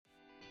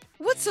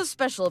What's so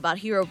special about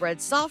Hero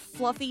Bread's soft,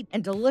 fluffy,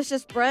 and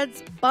delicious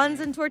breads, buns,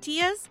 and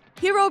tortillas?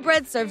 Hero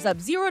Bread serves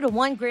up 0 to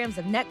 1 grams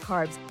of net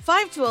carbs,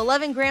 5 to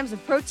 11 grams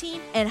of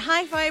protein, and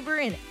high fiber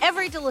in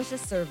every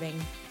delicious serving.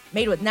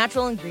 Made with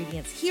natural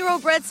ingredients, Hero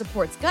Bread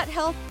supports gut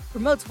health,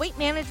 promotes weight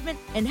management,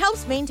 and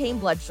helps maintain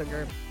blood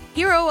sugar.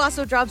 Hero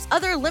also drops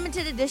other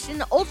limited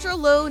edition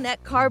ultra-low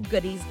net carb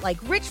goodies like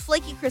rich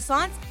flaky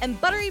croissants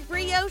and buttery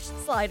brioche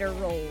slider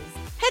rolls.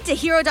 Head to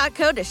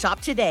hero.co to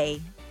shop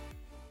today.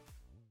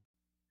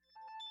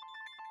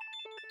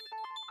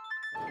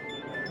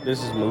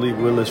 This is Malik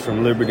Willis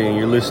from Liberty, and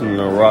you're listening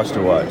to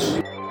Roster Watch.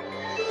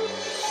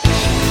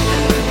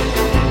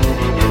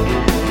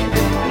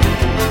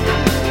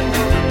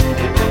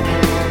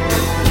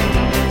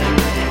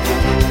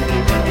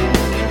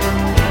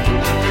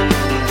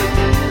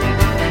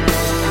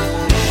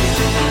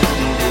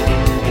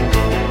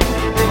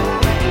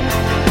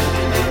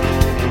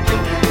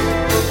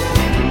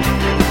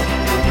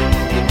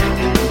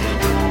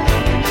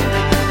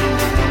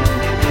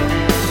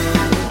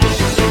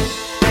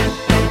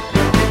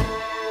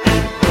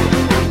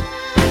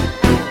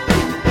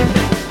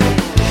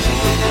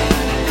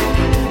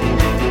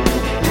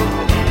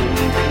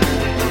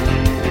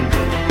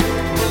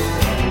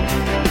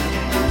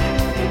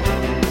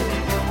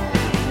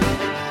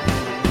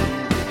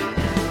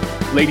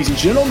 Ladies and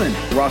gentlemen,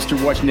 Roster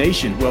Watch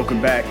Nation,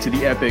 welcome back to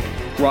the epic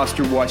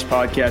Roster Watch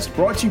podcast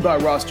brought to you by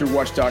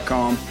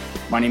rosterwatch.com.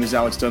 My name is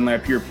Alex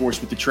Dunlap here, of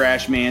course, with the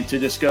Trash Man to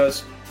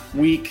discuss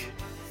week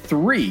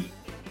 3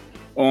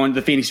 on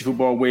the fantasy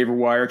football waiver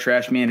wire.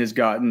 Trash Man has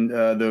gotten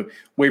the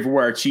waiver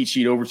wire cheat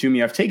sheet over to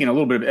me. I've taken a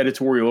little bit of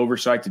editorial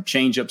oversight to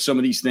change up some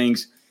of these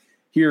things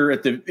here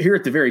at the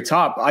very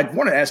top. I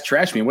want to ask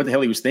Trash Man what the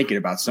hell he was thinking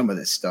about some of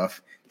this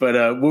stuff,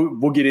 but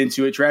we'll get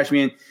into it. Trash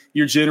Man,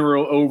 your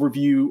general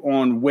overview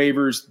on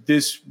waivers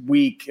this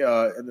week.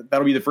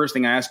 That'll be the first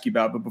thing I ask you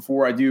about. But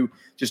before I do,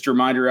 just a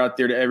reminder out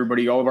there to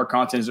everybody, all of our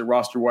content is at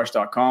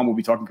rosterwatch.com. We'll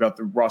be talking about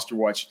the Roster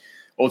Watch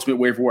Ultimate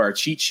Waiver Wire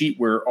cheat sheet,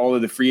 where all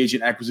of the free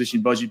agent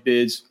acquisition budget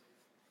bids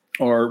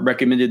are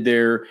recommended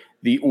there.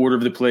 The order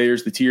of the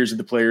players, the tiers of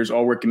the players,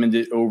 all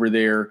recommended over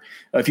there.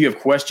 If you have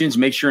questions,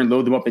 make sure and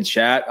load them up in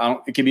chat.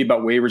 It can be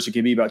about waivers. It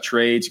can be about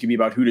trades. It can be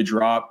about who to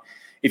drop.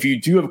 If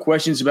you do have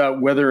questions about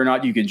whether or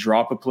not you can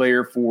drop a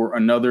player for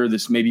another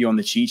that's maybe on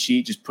the cheat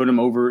sheet, just put them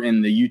over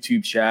in the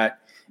YouTube chat,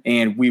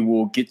 and we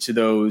will get to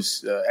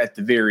those at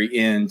the very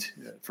end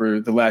for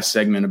the last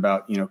segment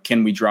about,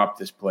 can we drop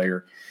this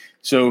player?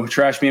 So,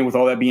 Trash Man, with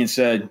all that being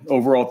said,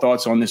 overall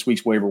thoughts on this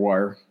week's waiver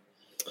wire?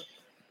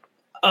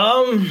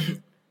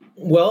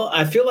 Well,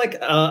 I feel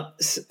like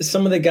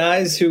some of the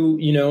guys who,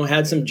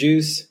 had some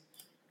juice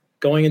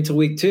going into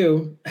week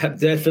 2 have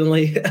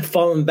definitely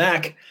fallen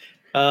back.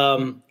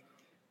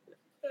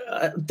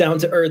 Down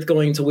to earth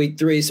going into week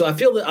 3. So I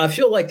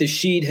feel like the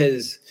sheet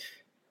has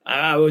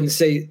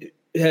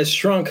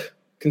shrunk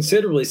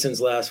considerably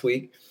since last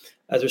week,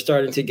 as we're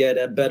starting to get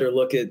a better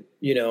look at,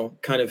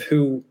 kind of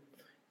who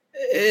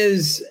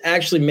is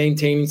actually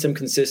maintaining some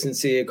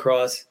consistency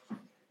across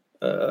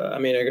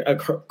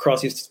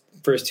these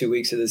first 2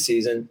 weeks of the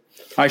season.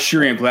 I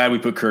sure am glad we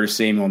put Curtis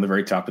Samuel on the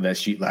very top of that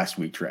sheet last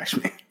week, Trash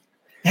Man.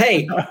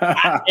 Hey,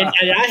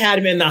 I had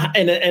him in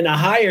a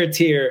higher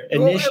tier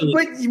initially.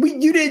 But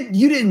you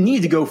didn't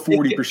need to go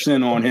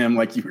 40% on him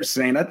like you were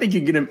saying. I think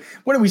you get him.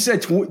 What did we say?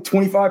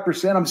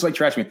 25%. I'm just like,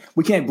 Trash Man,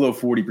 we can't blow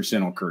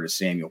 40% on Curtis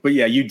Samuel. But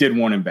yeah, you did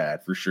want him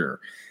bad for sure.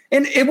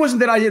 And it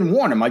wasn't that I didn't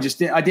want him. I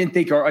didn't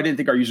think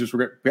our users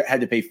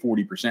had to pay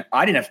 40%.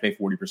 I didn't have to pay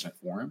 40%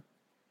 for him.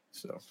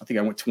 So I think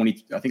I went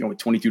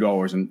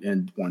 $22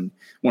 in one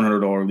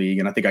 $100 league,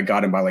 and I think I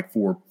got him by like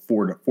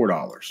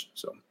 $4.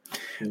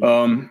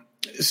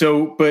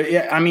 So, but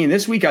yeah, I mean,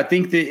 this week I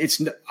think that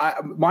it's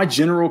my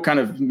general kind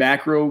of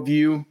macro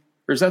view,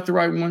 or is that the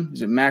right one?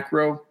 Is it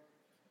macro?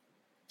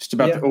 Just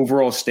about the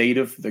overall state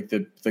of like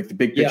the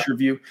big picture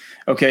view.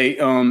 Okay.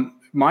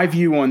 My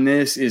view on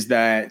this is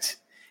that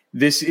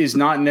this is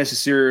not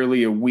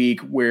necessarily a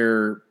week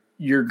where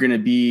you're going to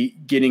be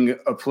getting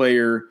a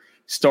player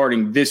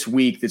starting this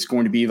week that's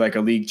going to be like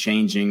a league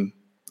changing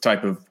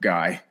type of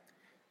guy.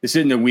 This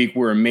isn't a week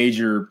where a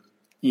major,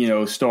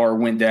 star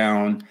went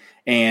down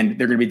and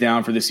they're going to be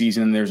down for the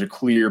season, and there's a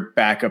clear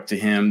backup to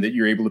him that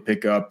you're able to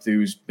pick up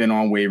who's been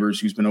on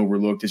waivers, who's been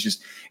overlooked.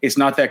 It's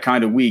not that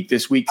kind of week.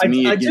 This week, to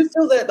me, I do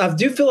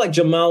feel like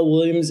Jamal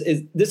Williams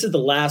this is the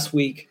last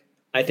week,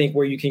 I think,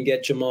 where you can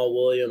get Jamal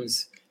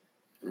Williams,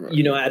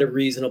 at a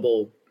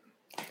reasonable.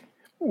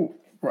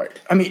 Right.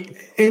 I mean,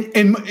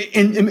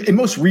 in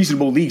most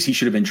reasonable leagues, he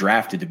should have been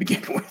drafted to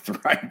begin with,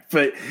 right?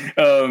 But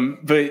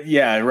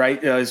yeah,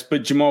 right.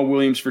 But Jamal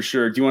Williams for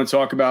sure. Do you want to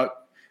talk about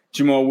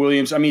Jamal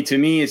Williams? I mean, to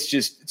me, it's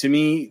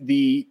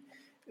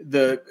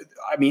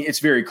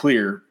very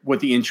clear what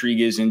the intrigue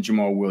is in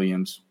Jamal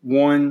Williams.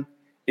 One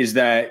is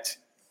that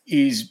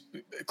he's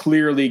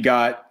clearly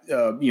got,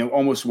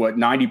 almost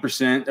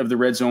 90% of the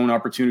red zone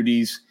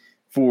opportunities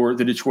for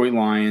the Detroit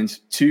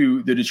Lions.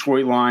 2, the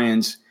Detroit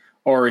Lions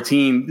are a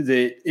team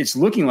that it's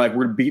looking like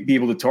we're going to be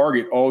able to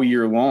target all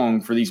year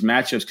long for these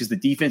matchups because the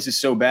defense is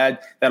so bad.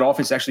 That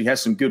offense actually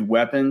has some good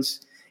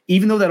weapons.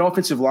 Even though that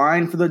offensive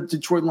line for the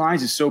Detroit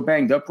Lions is so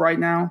banged up right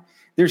now,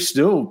 they're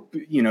still,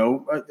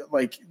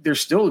 they're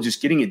still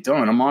just getting it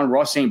done.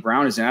 Amon-Ra St.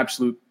 Brown is in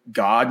absolute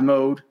God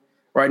mode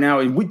right now.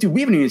 And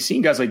we haven't even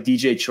seen guys like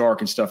DJ Chark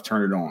and stuff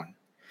turn it on.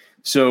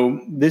 So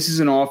this is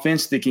an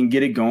offense that can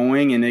get it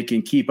going and they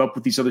can keep up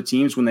with these other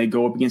teams when they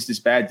go up against this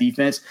bad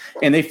defense.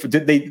 And they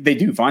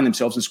do find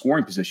themselves in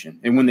scoring position.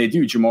 And when they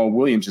do, Jamal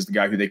Williams is the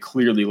guy who they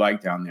clearly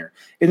like down there.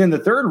 And then the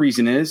third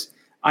reason is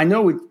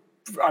DeAndre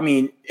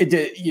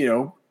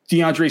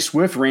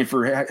Swift ran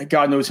for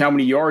God knows how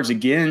many yards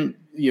again,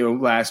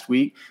 last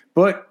week.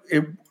 But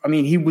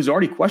he was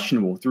already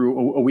questionable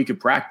through a week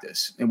of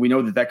practice. And we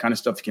know that kind of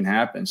stuff can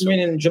happen. So,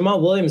 and Jamal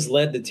Williams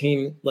led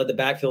the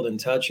backfield in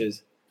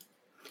touches.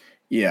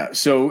 Yeah.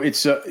 So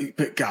it's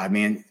God,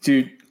 man,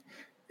 dude,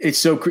 it's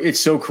so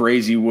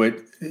crazy what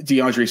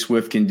DeAndre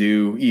Swift can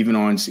do, even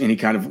on any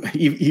kind of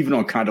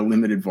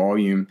limited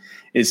volume.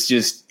 It's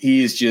just,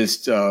 he's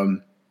just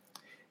amazing.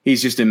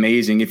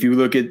 If you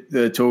look at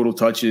the total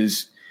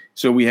touches,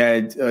 so we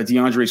had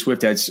DeAndre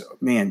Swift had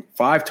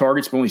 5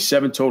 targets, but only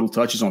 7 total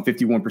touches on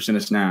 51%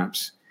 of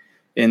snaps.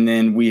 And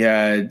then we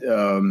had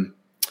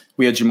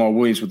Jamal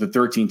Williams with the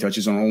 13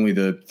 touches on only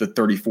the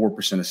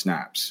 34% of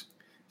snaps.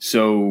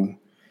 So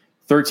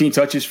 13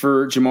 touches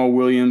for Jamal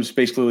Williams,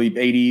 basically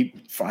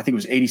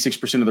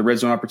 86% of the red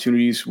zone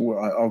opportunities.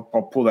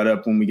 I'll pull that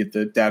up when we get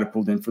the data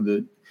pulled in for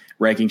the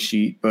ranking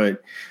sheet.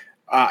 But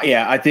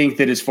I think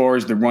that as far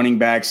as the running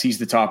backs, he's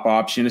the top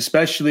option,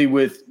 especially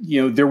with,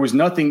 there was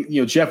nothing,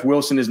 Jeff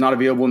Wilson is not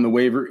available in the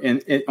waiver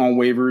on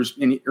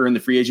waivers or in the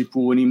free agent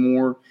pool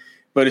anymore.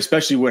 But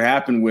especially what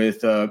happened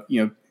with,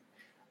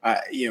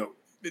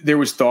 there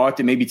was thought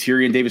that maybe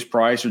Tyrion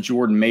Davis-Price or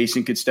Jordan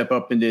Mason could step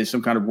up into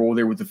some kind of role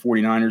there with the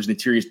 49ers. And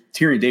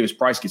Tyrion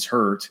Davis-Price gets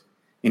hurt,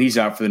 and he's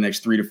out for the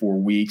next 3 to 4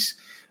 weeks.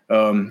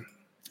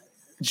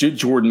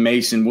 Jordan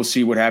Mason, we'll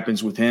see what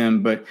happens with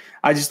him. But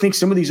I just think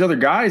some of these other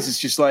guys, it's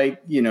just like,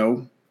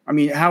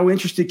 how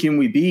interested can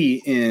we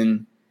be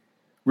in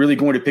really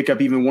going to pick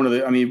up even one of the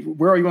 –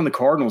 where are you on the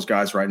Cardinals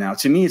guys right now?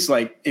 To me, it's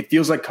like it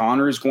feels like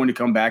Connor is going to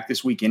come back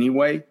this week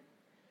anyway.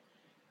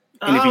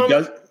 And if he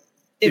does –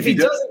 If he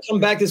doesn't come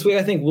back this week,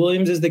 I think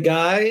Williams is the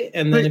guy.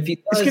 And then if he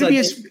does,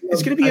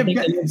 it's going to be a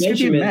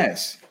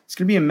mess. It's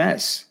going to be a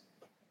mess.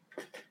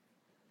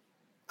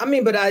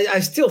 But I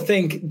still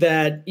think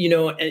that,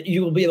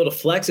 you will be able to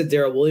flex at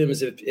Darrell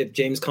Williams if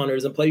James Conner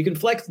doesn't play. You can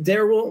flex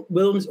Darrell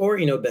Williams or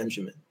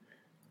Benjamin.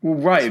 Well,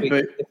 right,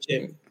 but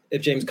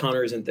if James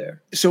Conner isn't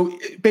there. So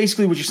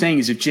basically, what you're saying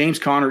is if James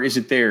Conner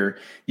isn't there,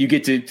 you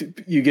get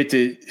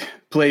to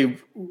play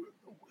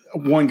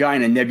one guy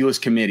in a nebulous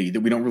committee that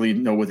we don't really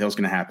know what the hell's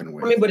going to happen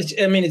with.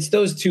 It's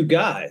those two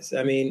guys.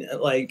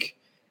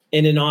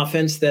 In an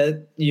offense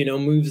that,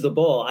 moves the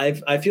ball.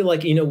 I feel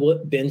like,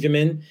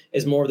 Benjamin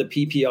is more of the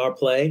PPR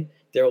play.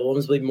 Darrell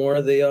Williams will be more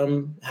of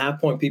the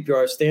half-point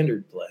PPR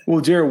standard play. Well,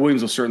 Darrell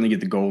Williams will certainly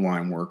get the goal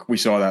line work. We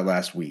saw that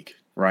last week,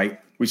 right?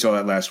 We saw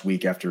that last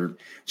week after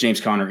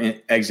James Conner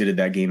exited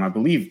that game, I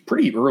believe,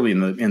 pretty early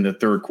in the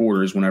third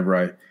quarter is whenever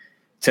I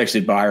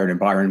texted Byron, and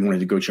Byron wanted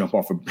to go jump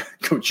off a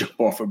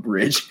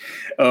bridge.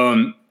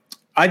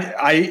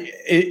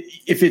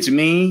 If it's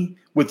me,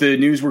 with the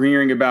news we're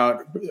hearing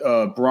about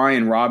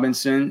Brian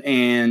Robinson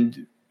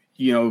and,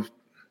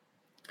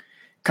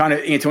 kind of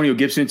Antonio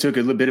Gibson took a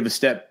little bit of a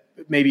step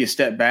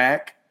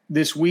back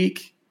this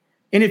week.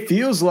 And it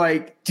feels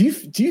like, do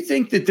you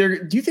think that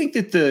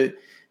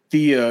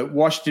the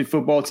Washington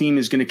football team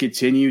is going to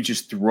continue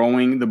just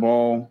throwing the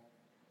ball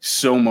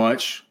so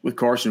much with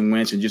Carson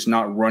Wentz and just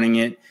not running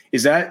it?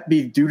 Is that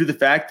due to the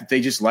fact that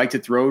they just like to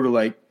throw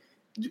to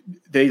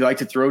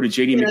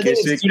J.D.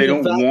 McKissick? They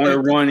don't want to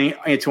run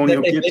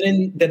Antonio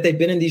Gibson. That they've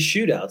been in these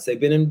shootouts. They've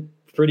been in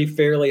pretty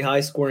fairly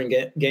high-scoring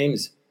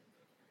games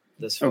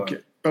this far.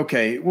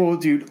 Okay. Well,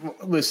 dude,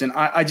 listen.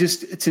 I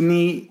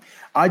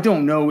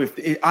don't know if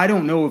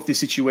the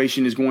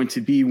situation is going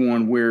to be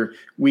one where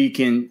we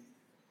can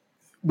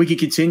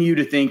continue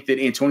to think that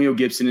Antonio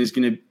Gibson is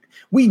going to.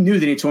 We knew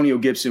that Antonio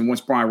Gibson,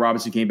 once Brian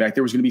Robinson came back,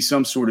 there was going to be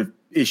some sort of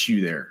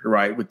issue there,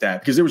 right, with that,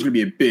 because there was going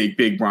to be a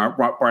big Brian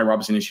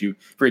Robinson issue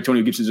for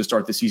Antonio Gibson to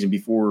start the season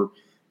before,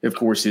 of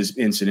course, his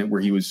incident where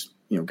he was,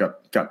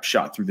 got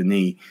shot through the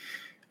knee.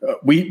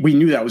 We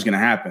knew that was going to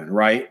happen,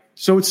 right?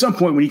 So at some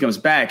point when he comes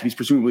back, if he's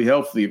presumably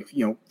healthy,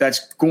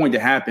 that's going to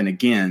happen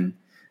again.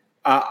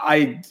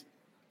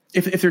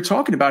 If they're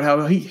talking about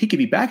how he could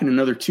be back in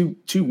another 2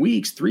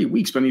 weeks, 3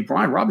 weeks, but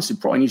Brian Robinson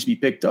probably needs to be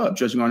picked up,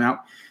 judging on how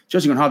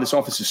this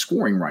offense is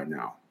scoring right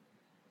now.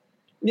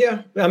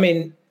 Yeah,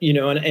 and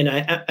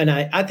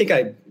I think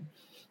I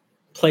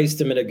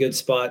placed him in a good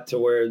spot to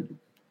where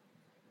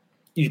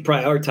you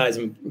prioritize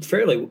him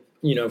fairly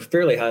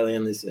highly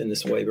in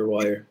this waiver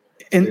wire.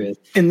 And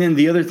then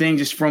the other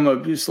thing, from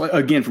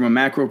a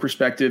macro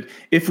perspective,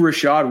 if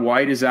Rachaad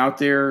White is out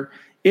there,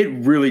 it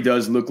really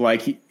does look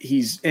like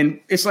he's, and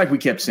it's like we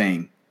kept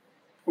saying,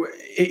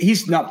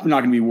 he's not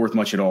going to be worth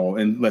much at all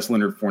unless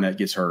Leonard Fournette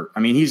gets hurt. I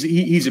mean,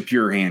 he's a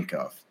pure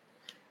handcuff.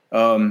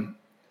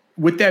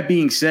 With that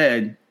being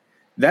said,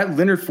 that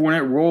Leonard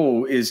Fournette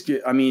role is,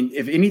 I mean,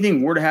 if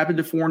anything were to happen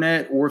to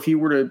Fournette, or if he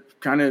were to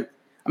kind of,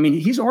 I mean,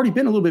 he's already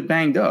been a little bit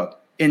banged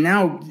up, and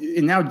now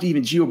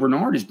even Gio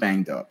Bernard is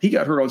banged up. He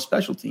got hurt on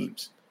special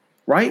teams,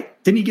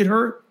 right? Didn't he get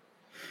hurt?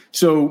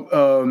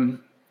 So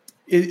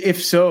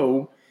if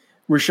so,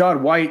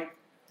 Rachaad White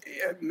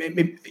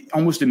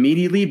almost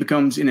immediately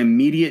becomes an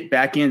immediate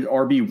back end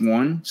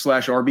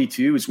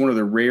RB1/RB2. It's one of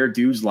the rare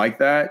dudes like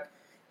that,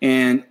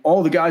 and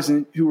all the guys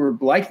who are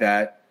like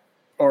that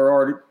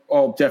are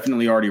all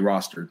definitely already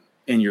rostered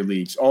in your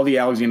leagues. All the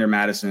Alexander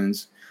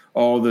Madisons,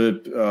 all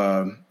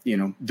the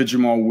the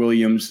Jamal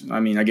Williams. I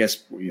mean, I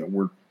guess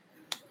we're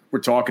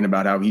talking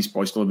about how he's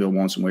probably still available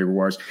on some waiver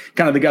wires.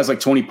 Kind of the guys like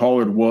Tony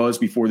Pollard was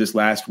before this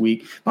last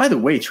week. By the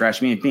way,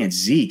 Trash Man,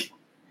 Zeke,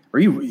 are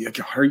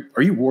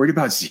you worried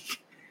about Zeke?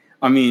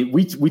 I mean,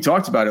 we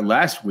talked about it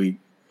last week.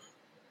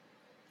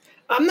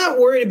 I'm not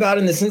worried about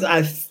it in the sense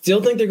I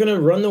still think they're going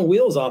to run the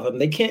wheels off him.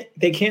 They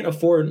can't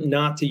afford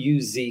not to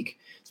use Zeke,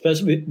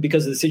 especially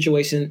because of the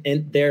situation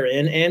they're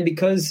in, and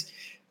because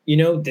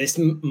this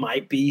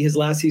might be his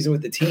last season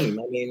with the team.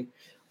 I mean,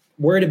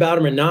 worried about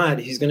him or not,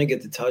 he's going to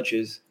get the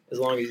touches as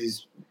long as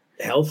he's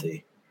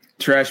healthy.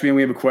 Trash Man,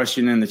 we have a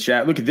question in the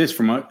chat. Look at this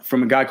from a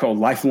guy called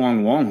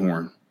Lifelong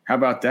Longhorn. How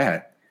about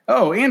that?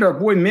 Oh, and our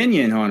boy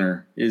Minion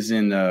Hunter is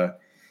in the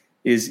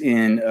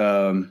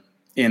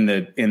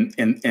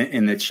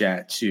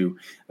chat too.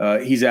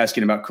 He's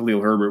asking about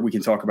Khalil Herbert. We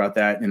can talk about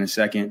that in a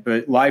second.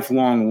 But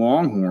Lifelong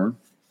Longhorn,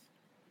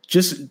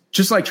 just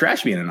like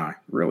Trash Man and I,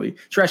 really.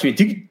 Trash Man,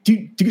 do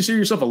you consider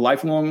yourself a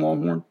lifelong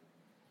Longhorn?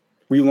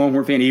 Were you a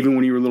Longhorn fan even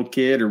when you were a little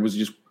kid, or was it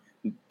just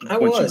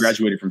once you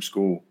graduated from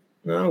school?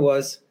 No, I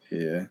was.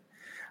 Yeah,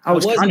 I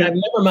was. I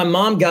remember my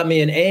mom got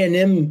me an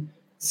A&M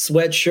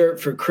sweatshirt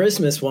for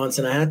Christmas once,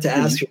 and I had to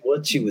ask her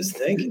what she was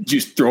thinking.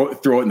 Just throw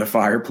it in the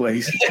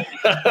fireplace.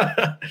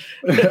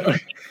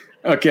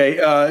 Okay,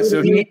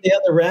 so he the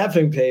other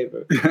wrapping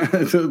paper.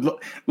 So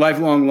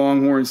Lifelong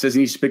Longhorn says he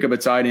needs to pick up a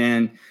tight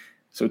end.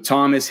 So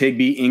Thomas,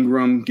 Higbee,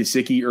 Ingram,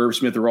 Gesicki, Irv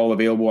Smith are all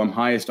available. I'm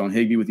highest on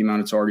Higbee with the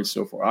amount of targets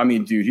so far. I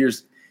mean, dude,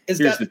 here's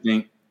the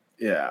thing.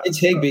 Yeah, it's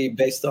Higbee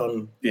based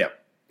on. Yeah,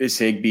 it's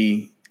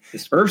Higbee.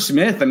 Irv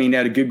Smith, I mean,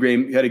 had a good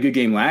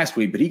game last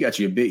week, but he got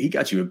you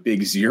a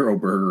big zero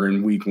burger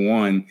in week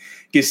 1.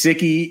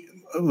 Gesicki,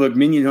 look,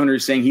 Minion Hunter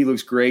is saying he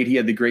looks great. He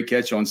had the great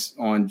catch on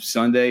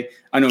Sunday.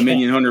 I know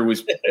Minion Hunter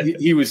was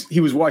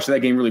watching that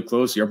game really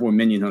closely. Our boy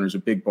Minion Hunter is a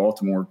big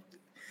Baltimore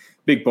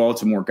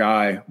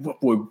guy.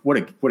 Boy, what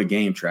a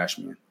game, Trash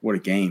Man. What a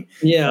game.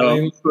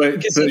 Yeah, but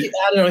Gesicki,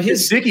 I don't know.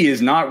 Gesicki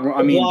is not.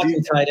 I mean,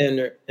 blocking tight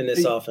end in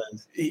this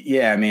offense.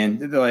 Yeah,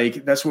 man.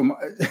 Like that's what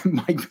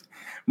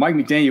Mike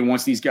McDaniel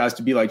wants these guys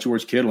to be like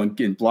George Kittle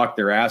and block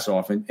their ass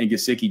off, and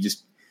Gesicki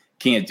just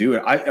can't do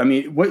it. I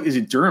mean, what is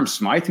it? Durham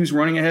Smythe who's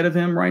running ahead of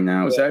him right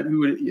now? Is that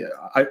who it? Yeah,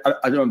 I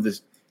don't have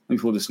this. Let me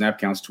pull the snap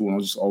counts tool,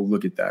 and I'll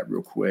look at that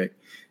real quick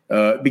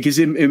because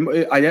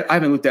I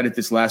haven't looked at it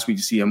this last week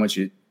to see how much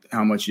it.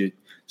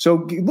 So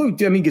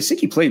look, I mean,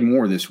 Gesicki played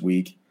more this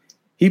week.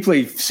 He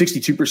played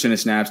 62% of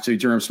snaps to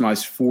Durham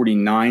Smythe's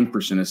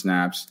 49% of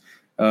snaps.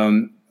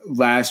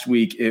 Last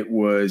week it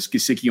was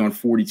Gesicki on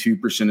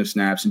 42% of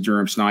snaps and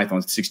Durham Smythe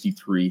on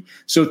 63%.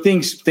 So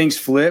things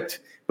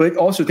flipped, but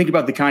also think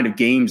about the kind of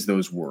games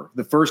those were.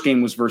 The first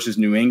game was versus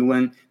New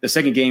England. The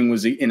second game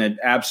was in an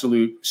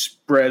absolute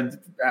spread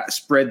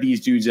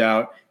these dudes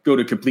out, go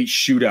to complete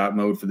shootout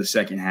mode for the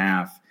second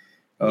half.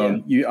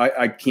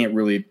 I can't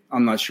really.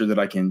 I'm not sure that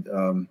I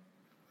can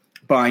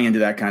buy into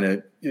that kind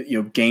of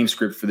game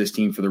script for this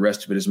team for the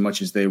rest of it as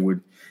much as they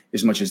would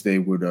have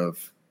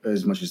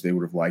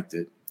liked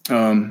it.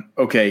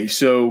 Okay,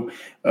 so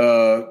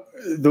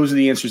those are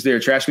the answers there,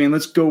 Trash Man.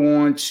 Let's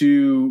go on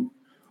to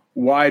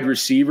wide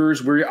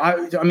receivers. Where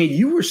I mean,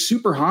 you were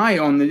super high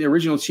on the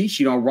original cheat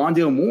sheet on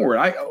Rondale Moore.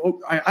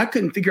 I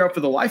couldn't figure out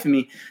for the life of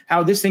me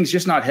how this thing's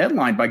just not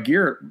headlined by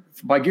Garrett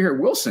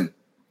Wilson.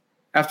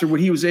 After what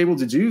he was able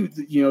to do,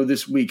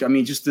 this week. I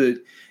mean, just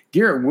the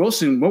Garrett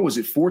Wilson, what was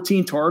it,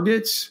 14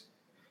 targets?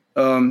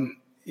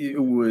 It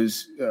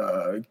was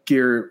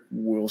Garrett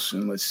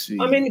Wilson. Let's see.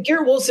 I mean,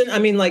 Garrett Wilson, I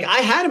mean, like I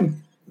had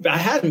him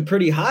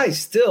pretty high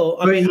still.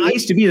 I mean, he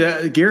needs to be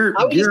that. Garrett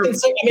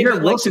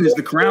Wilson is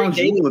the crown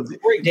jewel of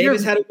Corey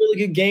Davis had a really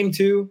good game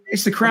too.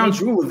 It's the crown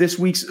jewel of this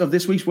week's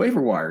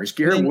waiver wire. Is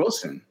Garrett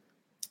Wilson.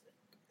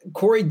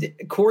 Corey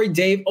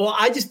Dave. Well,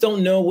 I just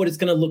don't know what it's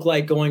going to look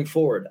like going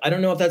forward. I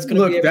don't know if that's going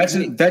to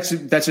be.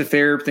 That's a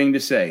fair thing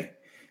to say,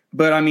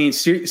 but I mean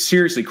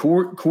seriously,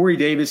 Corey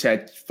Davis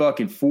had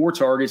fucking 4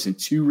 targets and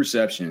 2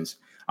 receptions.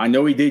 I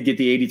know he did get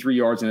the 83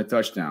 yards and a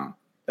touchdown.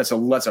 That's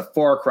a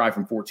far cry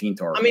from 14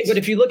 targets. I mean, but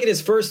if you look at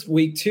his first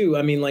week too,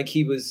 I mean, like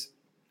he was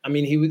in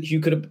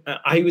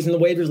the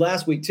waivers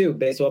last week too,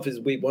 based off his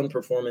week 1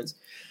 performance.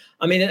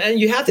 I mean, and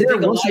you have to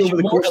think Elijah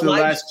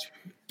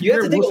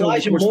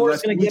Moore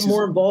is going to get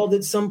more involved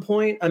at some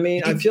point. I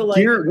mean, I feel like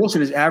Garrett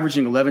Wilson is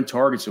averaging 11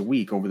 targets a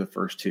week over the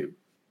first 2.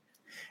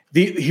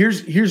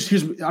 Here's.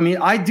 I mean,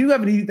 I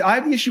have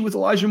an issue with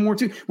Elijah Moore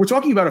too. We're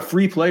talking about a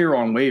free player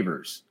on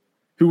waivers,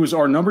 who was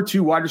our number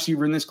 2 wide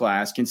receiver in this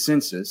class,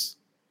 consensus,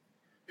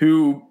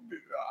 who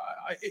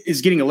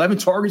is getting 11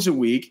 targets a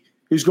week,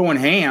 who's going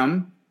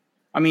ham.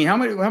 I mean, how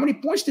many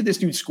points did this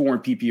dude score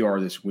in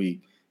PPR this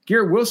week?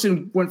 Garrett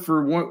Wilson went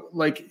for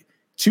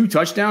 2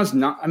 touchdowns.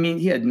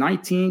 He had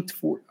 19 to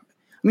 4.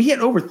 I mean, he had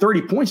over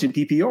 30 points in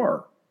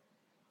PPR.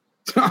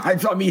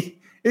 I mean,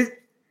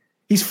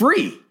 he's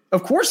free.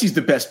 Of course, he's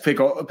the best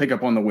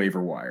pickup on the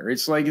waiver wire.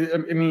 It's like,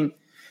 I mean,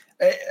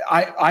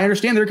 I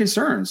understand their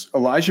concerns.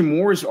 Elijah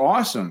Moore is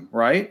awesome,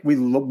 right? We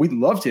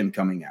loved him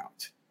coming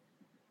out.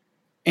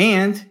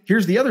 And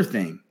here's the other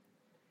thing.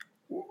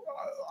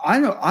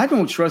 I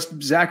don't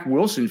trust Zach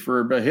Wilson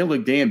for a hill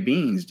of damn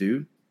beans,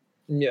 dude.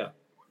 Yeah,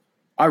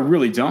 I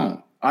really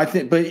don't. I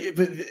think, but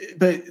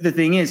the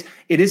thing is,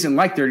 it isn't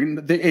like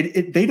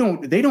they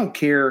don't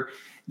care.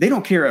 They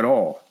don't care at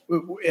all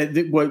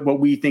what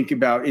we think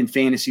about in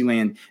fantasy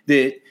land,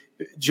 that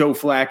Joe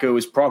Flacco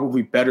is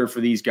probably better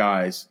for these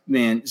guys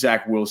than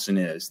Zach Wilson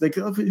is. Like,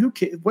 who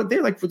cares? What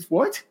they're like?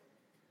 What?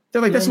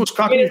 They're like, that's the most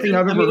cocky thing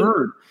I've ever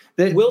heard.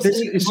 That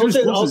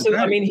Wilson also,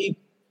 I mean,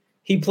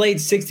 he played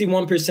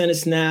 61% of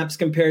snaps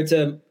compared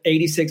to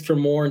 86 for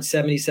Moore and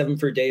 77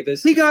 for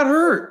Davis. He got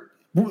hurt.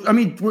 I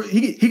mean,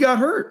 he got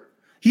hurt.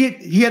 He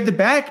had the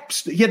back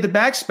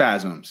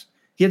spasms.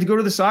 He had to go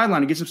to the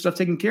sideline and get some stuff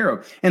taken care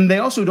of. And they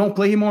also don't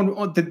play him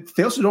on.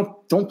 They also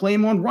don't play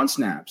him on run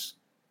snaps.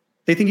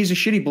 They think he's a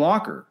shitty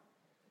blocker.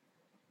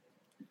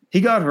 He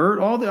got hurt.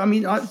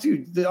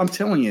 Dude, I'm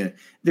telling you,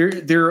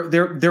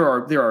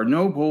 there are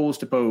no holes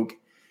to poke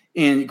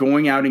in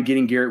going out and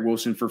getting Garrett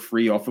Wilson for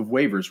free off of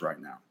waivers right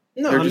now.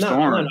 No, I'm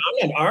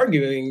not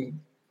arguing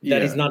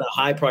that he's not a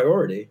high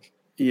priority.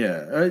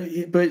 Yeah,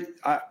 but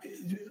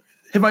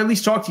have I at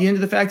least talked you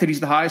into the fact that he's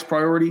the highest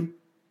priority?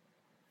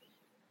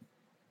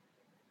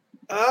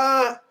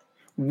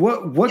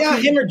 What? Yeah,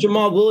 him or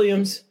Jamal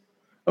Williams.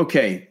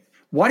 Okay,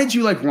 why did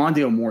you like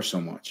Rondale Moore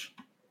so much?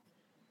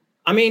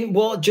 I mean,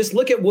 well, just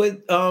look at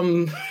what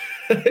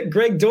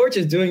Greg Dortch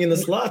is doing in the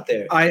slot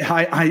there.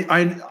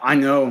 I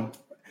know,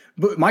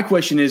 but my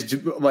question is,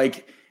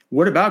 like,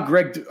 what about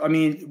Greg? I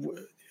mean,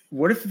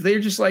 what if they're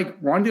just like,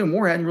 Rondale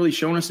Moore hadn't really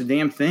shown us a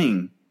damn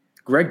thing?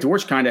 Greg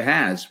Dortch kind of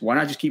has. Why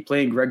not just keep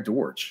playing Greg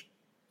Dortch?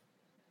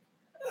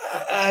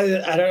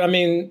 I don't. I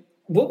mean,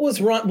 what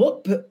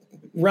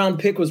round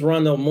pick was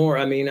Rondale Moore?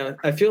 I mean,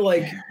 I feel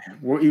like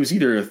he was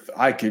either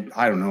I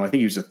don't know. I think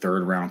he was a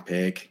 3rd round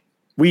pick.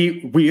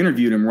 We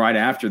interviewed him right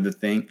after the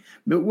thing.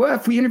 But what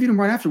if we interviewed him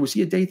right after? Was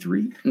he a day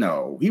 3?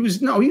 No, he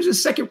was a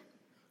second.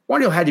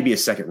 Rondale had to be a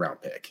 2nd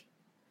round pick.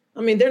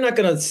 I mean, they're not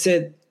going to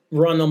sit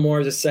Rondale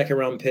Moore as a 2nd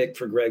round pick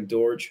for Greg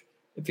Dortch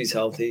if he's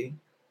healthy.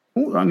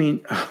 Well, I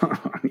mean,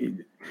 let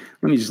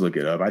me just look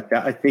it up.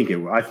 I think it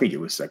was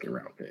 2nd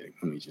round pick.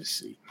 Let me just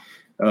see.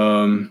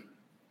 Rondale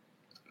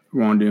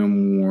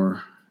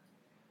Moore.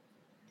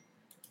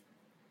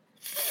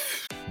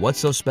 What's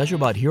so special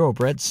about Hero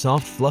Bread's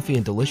soft, fluffy,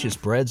 and delicious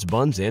breads,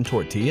 buns, and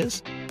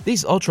tortillas?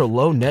 These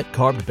ultra-low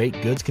net-carb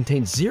baked goods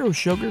contain 0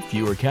 sugar,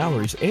 fewer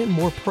calories, and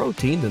more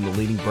protein than the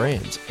leading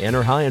brands, and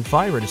are high in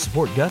fiber to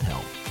support gut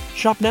health.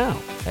 Shop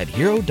now at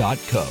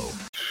hero.co.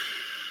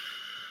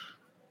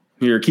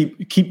 Here,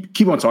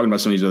 keep on talking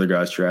about some of these other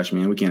guys' trash,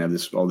 man. We can't have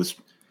all this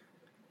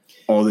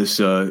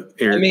dead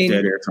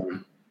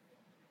airtime.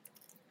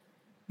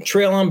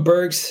 Treylon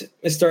Burks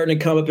is starting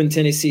to come up in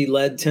Tennessee,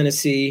 led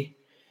Tennessee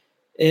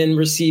in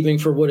receiving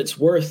for what it's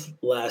worth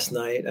last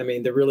night. I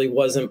mean, there really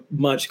wasn't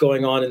much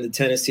going on in the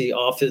Tennessee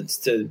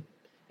offense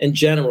in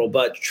general,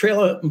 but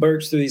Treylon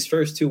Burks through these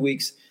first 2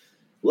 weeks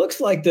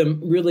looks like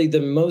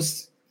the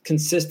most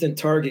consistent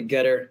target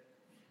getter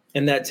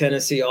in that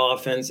Tennessee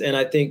offense. And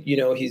I think,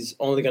 he's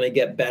only going to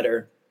get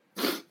better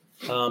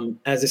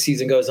as the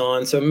season goes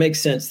on. So it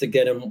makes sense to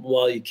get him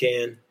while you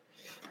can.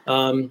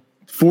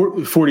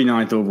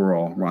 49th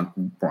overall,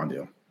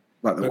 Rondale,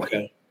 by the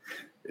way.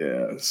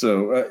 Yeah.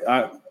 So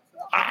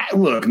I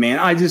look, man,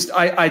 I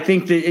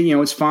think that,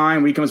 it's fine.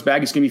 When he comes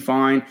back, it's going to be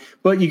fine.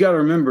 But you got to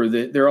remember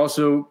that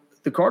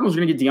the Cardinals are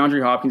going to get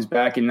DeAndre Hopkins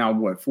back in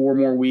now 4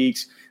 more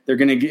weeks. They're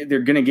going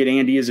to get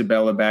Andy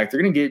Isabella back.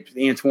 They're going to get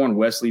Antoine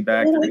Wesley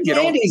back. Well,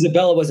 Andy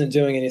Isabella wasn't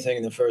doing anything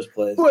in the first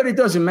place. But it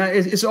doesn't matter.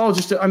 It's all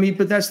just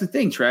but that's the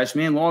thing, Trash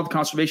Man. Law of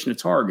conservation of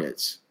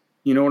targets.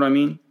 You know what I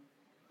mean?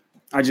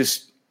 I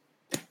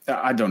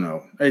don't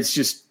know. It's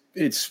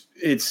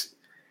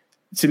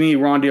to me,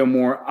 Rondale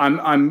Moore.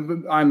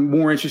 I'm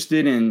more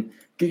interested in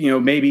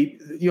maybe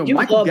you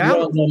Michael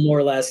Gallup. Rondale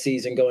Moore last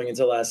season, going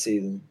into last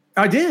season.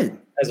 I did,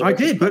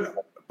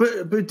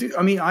 but dude,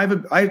 I mean, I'm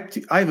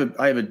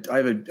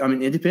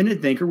an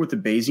independent thinker with the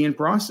Bayesian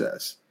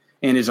process,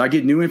 and as I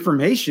get new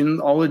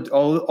information,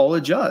 I'll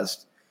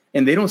adjust.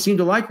 And they don't seem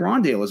to like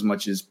Rondale as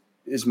much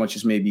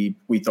as maybe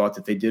we thought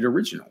that they did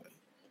originally.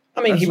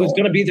 I mean, he was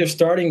going to be their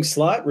starting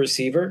slot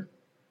receiver,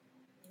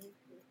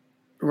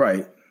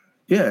 right?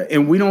 Yeah,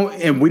 and we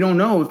don't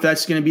know if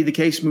that's going to be the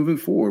case moving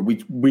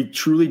forward. We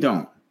truly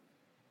don't.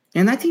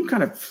 And that team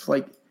kind of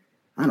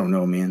I don't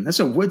know, man.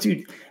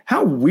 Dude,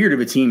 how weird of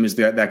a team is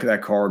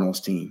that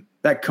Cardinals team?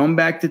 That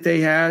comeback that they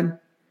had,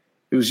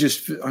 it was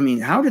just, I mean,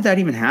 how did that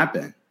even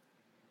happen?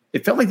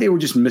 It felt like they were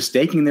just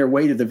mistaking their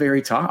way to the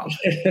very top.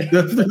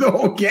 the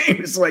whole game.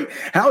 It's like,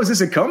 how is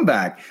this a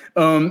comeback?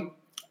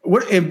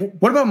 What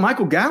about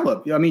Michael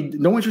Gallup? I mean,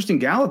 no interest in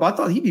Gallup. I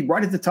thought he'd be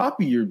right at the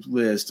top of your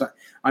list.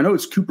 I know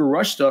it's Cooper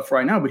Rush stuff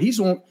right now, but he's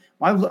on.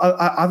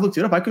 I looked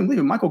it up. I couldn't believe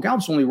it. Michael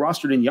Gallup's only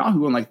rostered in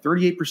Yahoo in like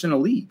 38%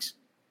 of leagues.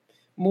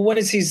 Well, when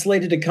is he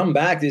slated to come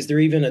back? Is there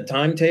even a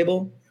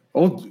timetable?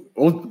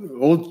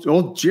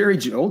 Old Jerry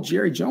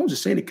Jones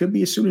is saying it could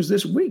be as soon as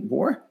this week,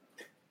 boy.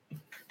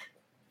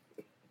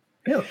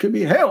 Hell, it could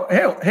be hell.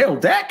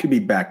 That could be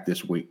back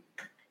this week.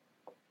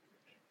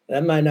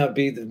 That might not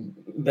be the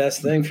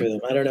best thing for them.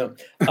 I don't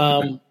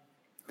know.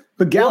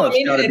 But Gallup's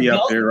got to be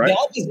up there, right?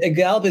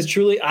 Gallup is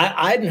truly.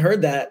 I hadn't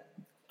heard that.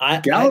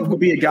 Gallup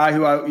would be a guy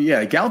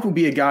Gallup would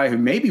be a guy who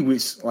maybe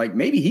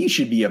he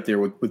should be up there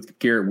with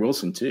Garrett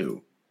Wilson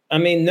too. I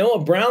mean,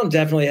 Noah Brown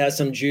definitely has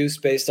some juice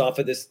based off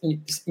of this,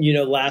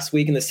 last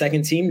week in the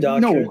second team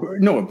doctrine.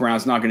 No, Noah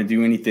Brown's not going to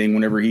do anything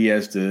whenever he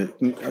has to.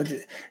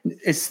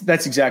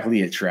 That's exactly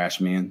it, Trash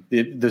Man.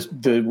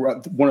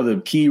 The one of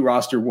the key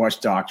roster watch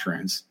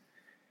doctrines,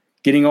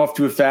 getting off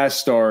to a fast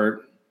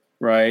start,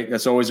 right?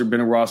 That's always been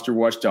a roster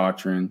watch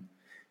doctrine.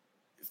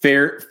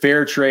 Fair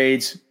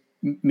trades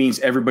means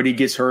everybody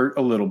gets hurt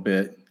a little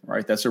bit,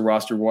 right? That's a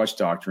roster watch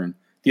doctrine.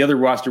 The other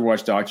roster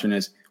watch doctrine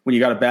is when you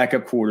got a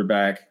backup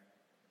quarterback,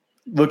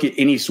 look at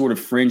any sort of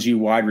fringy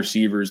wide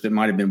receivers that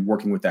might have been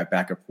working with that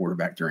backup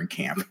quarterback during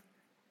camp.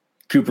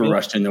 Cooper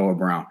Rush to Noah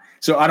Brown.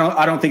 So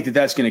I don't think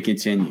that's going to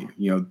continue.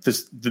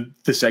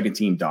 The second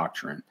team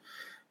doctrine,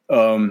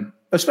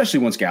 especially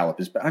once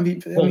Gallup is back.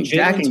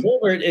 Jalen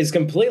Tolbert is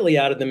completely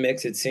out of the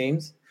mix. It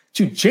seems.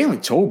 Dude, Jalen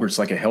Tolbert's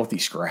like a healthy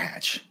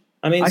scratch.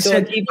 I mean,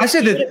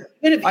 even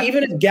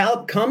if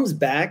Gallup comes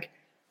back,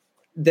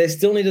 they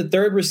still need a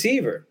third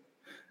receiver.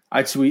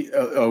 I'd tweet.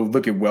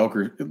 Look at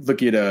Welker.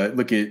 Look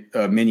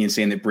at Minion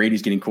saying that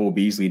Brady's getting Cole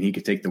Beasley and he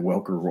could take the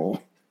Welker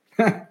role.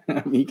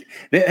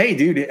 Hey,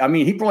 dude. I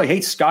mean, he probably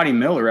hates Scotty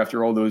Miller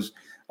after all those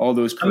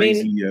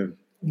crazy.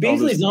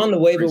 Beasley's on the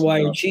waiver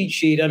wire cheat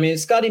sheet. I mean,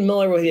 Scotty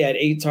Miller, he had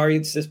 8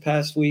 targets this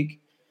past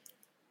week.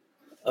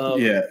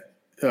 Lifelong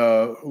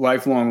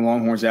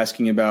Longhorns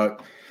asking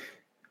about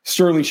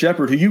Sterling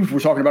Shepard, who you were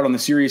talking about on the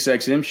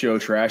SiriusXM show,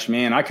 Trash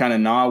Man. I kind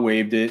of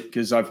waved it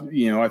because I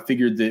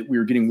figured that we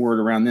were getting word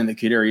around then that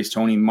Kadarius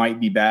Toney might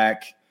be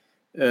back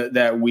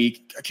that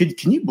week.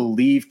 Can you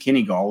believe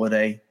Kenny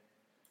Golladay?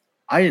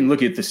 I didn't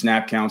look at the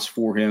snap counts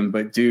for him,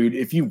 but dude,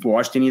 if you've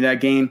watched any of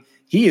that game,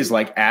 he is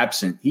like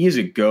absent. He is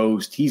a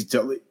ghost. Kenny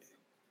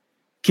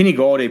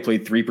Golladay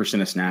played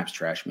 3% of snaps,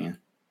 Trash Man.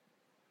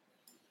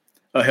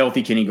 A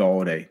healthy Kenny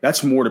Golladay.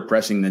 That's more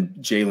depressing than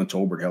Jalen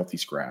Tolbert healthy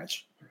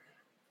scratch.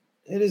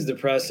 It is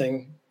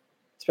depressing,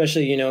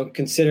 especially,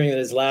 considering that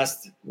his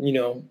last,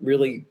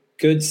 really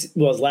good, his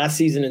last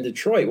season in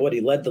Detroit, he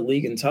led the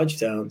league in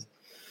touchdowns.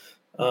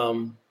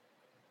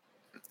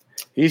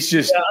 He's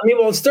just,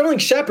 Sterling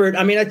Shepard,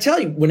 I tell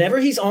you, whenever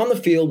he's on the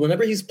field,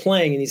 whenever he's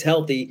playing and he's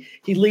healthy,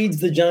 he leads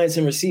the Giants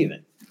in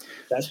receiving.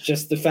 That's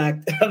just the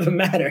fact of the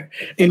matter.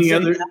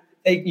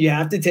 You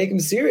have to take him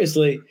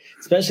seriously,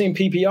 especially in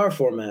PPR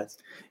formats.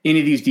 Any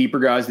of these deeper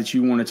guys that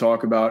you want to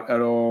talk about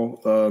at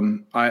all?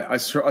 I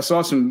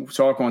saw some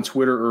talk on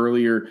Twitter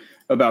earlier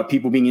about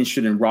people being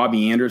interested in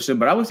Robbie Anderson,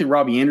 but I looked at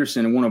Robbie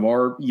Anderson in one of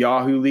our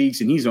Yahoo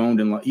leagues, and he's owned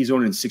in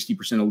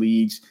 60% of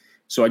leagues.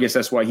 So I guess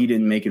that's why he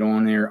didn't make it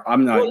on there.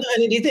 I'm not. Well,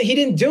 he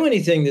didn't do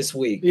anything this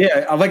week.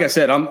 Yeah, like I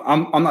said,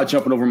 I'm not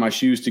jumping over my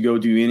shoes to go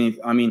do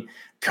anything.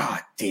 God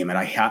damn it,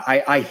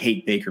 I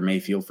hate Baker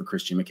Mayfield for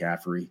Christian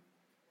McCaffrey.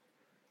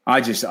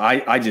 I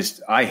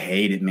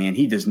hate it, man.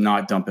 He does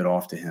not dump it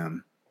off to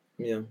him.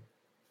 Yeah.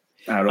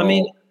 At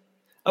all.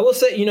 I will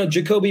say,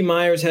 Jacoby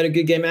Myers had a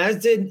good game, as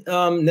did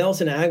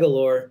Nelson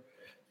Aguilar.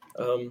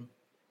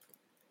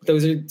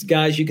 Those are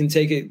guys you can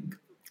take a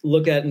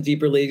look at in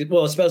deeper leagues.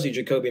 Well, especially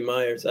Jacoby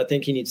Myers. I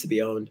think he needs to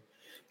be owned.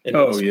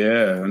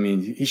 Yeah.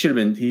 He should have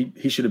been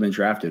he should have been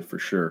drafted for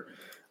sure.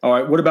 All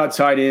right. What about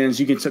tight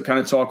ends? You can kind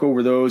of talk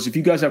over those. If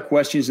you guys have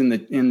questions in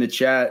the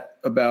chat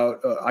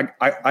about,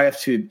 I have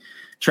to.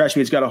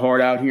 Trashman's got a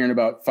hard out here in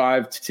about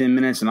 5 to 10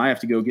 minutes, and I have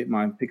to go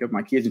pick up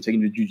my kids and take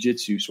them to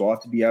jiu-jitsu, so I'll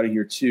have to be out of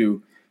here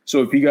too.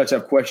 So if you guys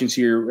have questions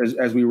here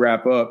as we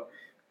wrap up,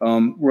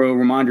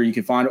 reminder, you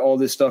can find all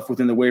this stuff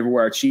within the waiver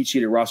wire cheat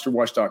sheet at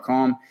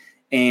rosterwatch.com.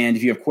 And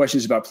if you have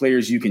questions about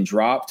players you can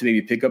drop to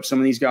maybe pick up some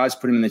of these guys,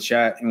 put them in the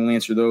chat, and we'll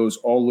answer those.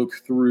 I'll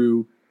look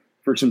through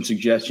for some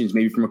suggestions,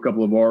 maybe from a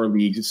couple of our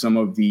leagues, at some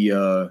of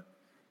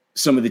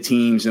the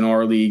teams in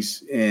our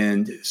leagues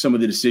and some of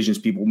the decisions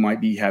people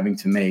might be having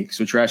to make.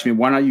 So, Trashman,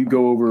 why not you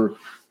go over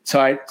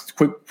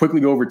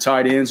quickly go over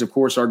tight ends? Of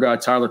course, our guy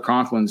Tyler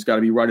Conklin's got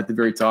to be right at the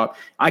very top.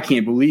 I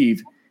can't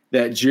believe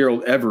that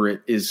Gerald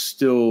Everett is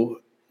still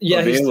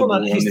he's still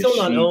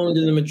not owned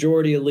in the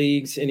majority of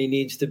leagues, and he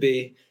needs to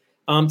be.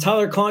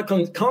 Tyler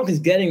Conklin's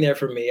getting there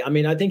for me.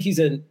 I think he's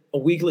a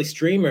weekly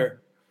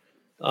streamer.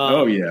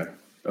 Yeah.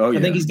 Oh, yeah.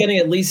 I think he's getting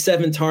at least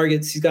 7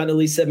 targets. He's gotten at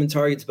least 7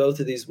 targets both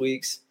of these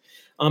weeks.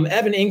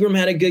 Evan Ingram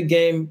had a good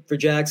game for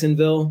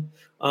Jacksonville.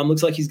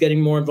 Looks like he's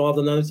getting more involved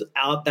in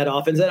that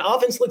offense. That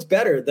offense looks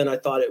better than I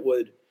thought it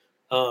would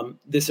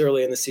this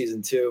early in the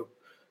season too.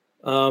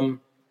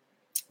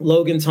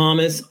 Logan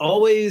Thomas is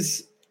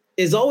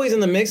always in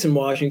the mix in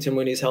Washington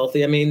when he's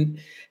healthy. I mean,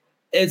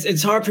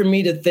 it's hard for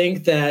me to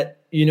think that,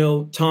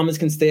 Thomas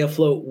can stay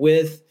afloat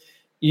with,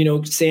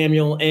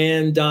 Samuel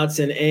and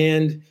Dotson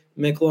and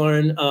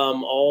McLaurin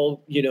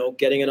all,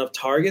 getting enough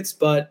targets,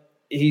 but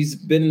he's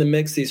been in the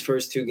mix these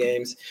first 2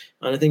 games.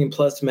 And I think in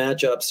plus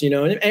matchups,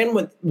 and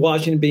with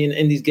Washington being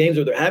in these games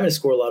where they're having to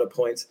score a lot of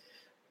points,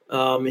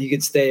 he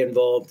could stay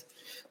involved.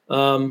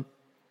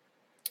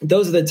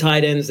 Those are the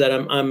tight ends that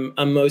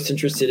I'm most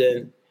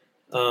interested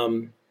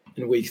in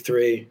week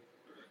 3.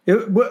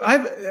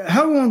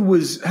 How long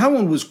was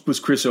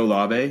Chris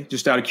Olave?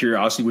 Just out of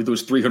curiosity, with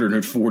those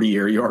 340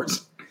 air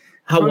yards.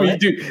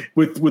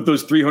 With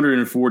those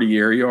 340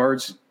 air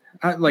yards?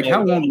 How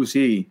long was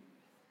he?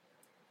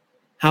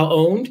 How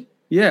owned?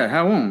 Yeah,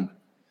 how owned?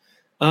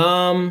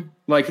 I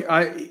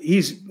think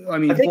he's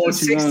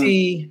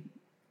 60.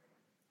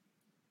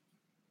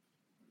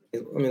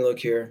 Let me look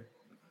here.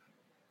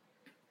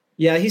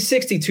 Yeah, he's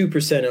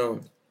 62%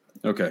 owned.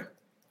 Okay.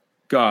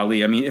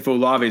 Golly, I mean, if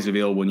Olave's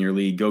available in your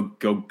league, go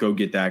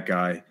get that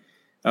guy.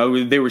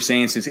 They were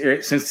saying since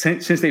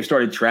they've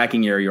started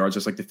tracking air yards,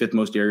 it's like the 5th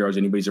most air yards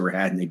anybody's ever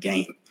had in a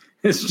game.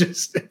 It's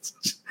just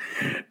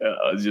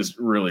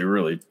really,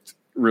 really,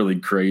 really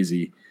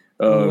crazy.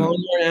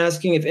 Longhorn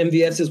asking if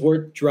MVS is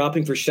worth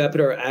dropping for Shepard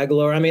or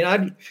Aguilar. I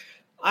mean,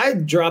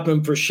 I'd drop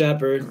him for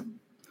Shepard.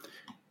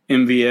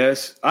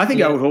 MVS. I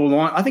think I would hold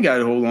on.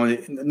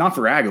 Not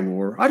for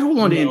Aguilar. I'd hold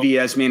on to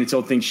MVS, man,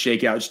 until things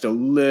shake out just a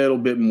little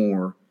bit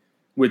more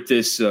with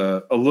this.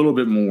 A little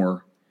bit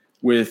more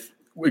with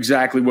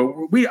exactly what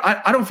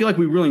I don't feel like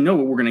we really know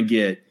what we're going to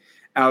get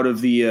out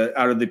of the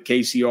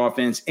KC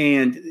offense.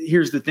 And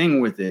here's the thing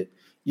with it.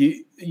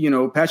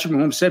 Patrick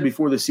Mahomes said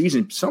before the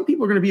season, some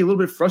people are going to be a little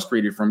bit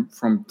frustrated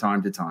from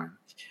time to time.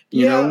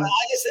 You know?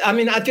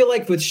 I feel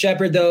like with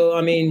Shepard, though,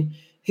 I mean,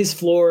 his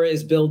floor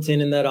is built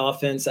in that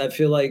offense. I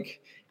feel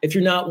like if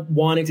you're not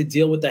wanting to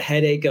deal with the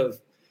headache of,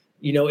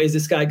 is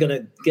this guy going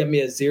to get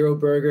me a 0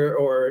 burger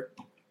or,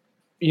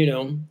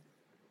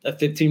 a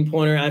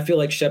 15-pointer? I feel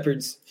like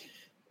Shepard's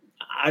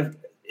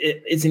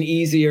it's an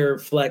easier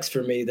flex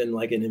for me than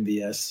like an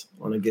MVS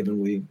on a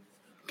given week.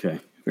 Okay,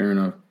 fair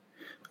enough.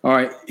 All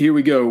right, here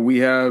we go. We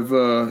have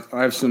I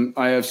have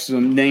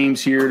some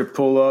names here to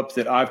pull up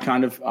that I've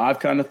kind of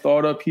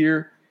thought up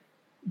here.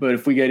 But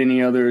if we get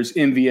any others,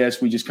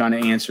 MVS, we just kind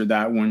of answered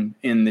that one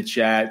in the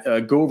chat.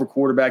 Go over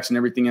quarterbacks and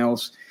everything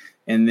else,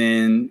 and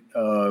then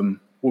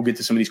we'll get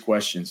to some of these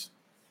questions.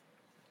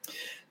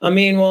 I've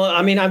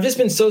just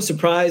been so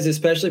surprised,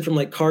 especially from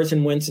like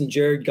Carson Wentz and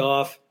Jared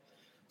Goff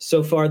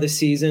so far this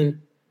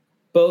season.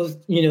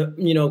 Both,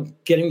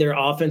 getting their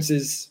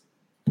offenses,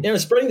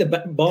 spreading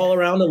the ball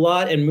around a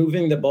lot and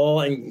moving the ball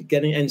and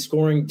getting and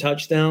scoring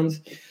touchdowns.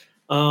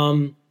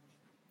 I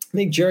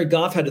think Jared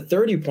Goff had a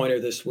 30-pointer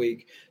this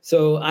week.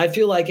 So I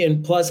feel like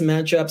in plus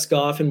matchups,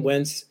 Goff and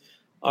Wentz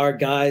are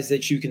guys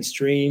that you can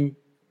stream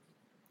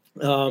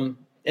in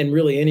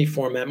really any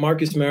format.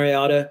 Marcus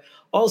Mariota,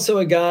 also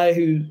a guy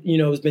who,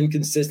 has been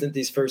consistent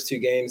these first 2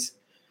 games.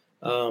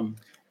 And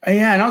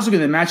I was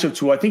looking at the matchup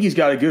too. I think he's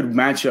got a good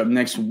matchup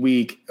next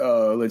week.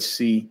 Let's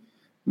see.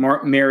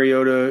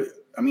 Mariota,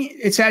 I mean,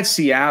 it's at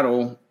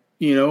Seattle.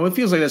 It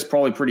feels like that's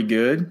probably pretty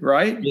good,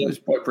 right? Yeah. It's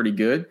probably pretty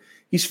good.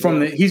 He's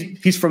from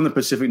he's from the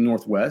Pacific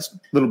Northwest, a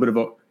little bit of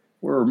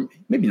or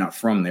maybe not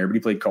from there, but he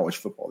played college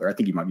football there. I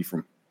think he might be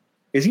from.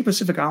 Is he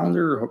Pacific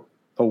Islander or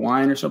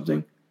Hawaiian or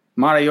something?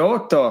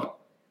 Mariota.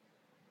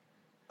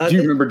 Do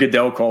you remember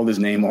Goodell called his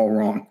name all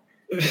wrong?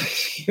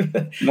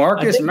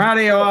 Marcus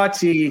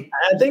Mariota.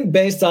 I think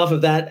based off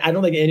of that, I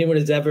don't think anyone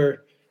has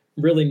ever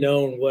really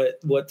known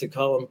what to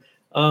call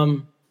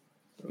him.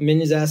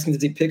 Minion's asking,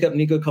 does he pick up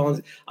Nico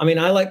Collins? I mean,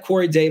 I like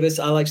Corey Davis.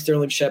 I like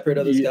Sterling Shepard.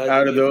 Out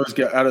of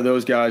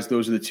those guys,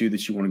 those are the 2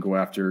 that you want to go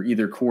after,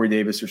 either Corey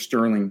Davis or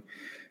Sterling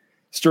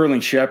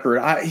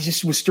Shepard.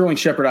 With Sterling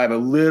Shepard,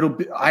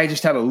 I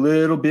just have a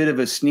little bit of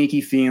a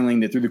sneaky feeling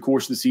that through the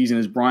course of the season,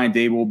 as Brian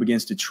Daboll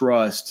begins to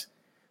trust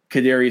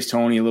Kadarius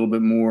Toney a little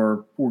bit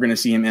more, we're going to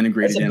see him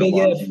integrated in a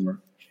lot more.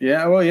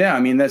 Yeah, well, yeah. I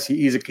mean,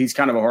 he's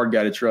kind of a hard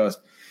guy to trust.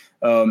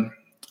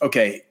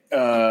 Okay,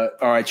 all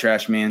right,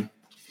 Trash Man.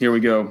 Here we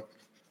go.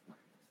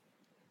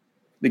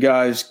 The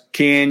guys,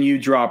 can you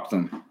drop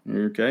them?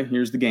 Okay,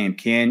 here's the game.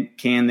 Can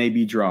they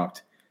be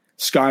dropped?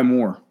 Sky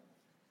Moore.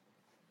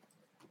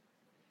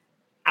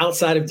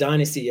 Outside of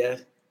Dynasty, yeah.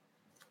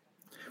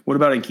 What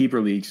about in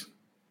keeper leagues?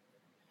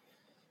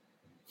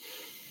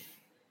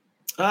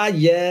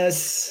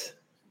 Yes.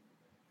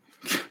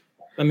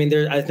 I mean,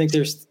 I think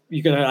you're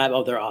going to have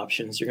other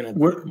options. You're going to.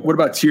 What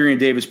about Tyrion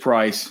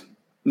Davis-Price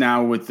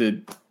now with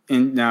the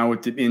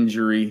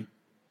injury?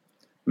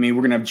 I mean,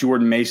 we're going to have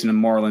Jordan Mason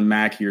and Marlon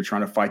Mack here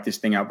trying to fight this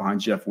thing out behind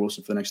Jeff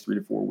Wilson for the next 3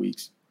 to 4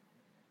 weeks.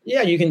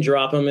 Yeah, you can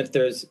drop him if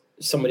there's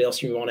somebody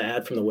else you want to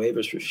add from the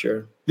waivers for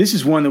sure. This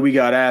is one that we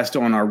got asked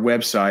on our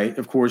website.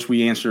 Of course,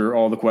 we answer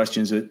all the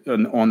questions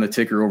on the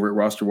ticker over at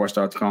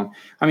rosterwatch.com.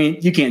 I mean,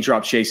 you can't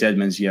drop Chase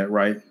Edmonds yet,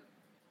 right?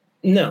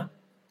 No.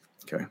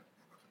 Okay.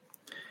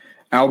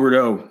 Albert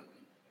O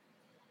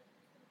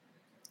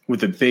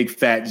with a big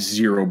fat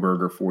zero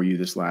burger for you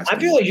this last I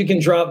feel like you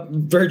can drop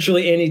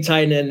virtually any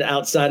tight end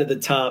outside of the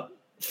top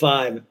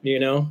 5, you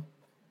know?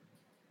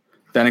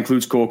 That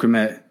includes Cole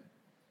Kmet.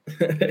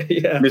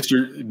 Yeah.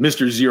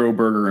 Mr. Zero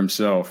Burger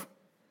himself.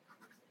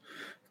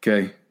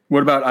 Okay.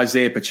 What about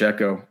Isaiah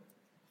Pacheco?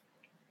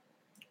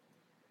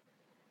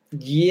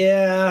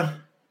 Yeah.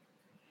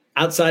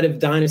 Outside of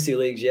dynasty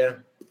leagues, yeah.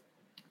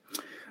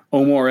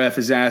 Omar F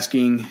is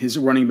asking, his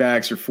running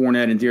backs are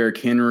Fournette and Derrick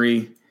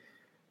Henry.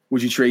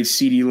 Would you trade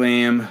CeeDee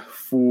Lamb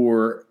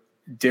for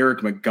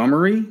Derek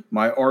Montgomery?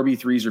 My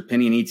RB3s are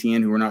Penny and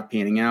ETN, who are not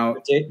panning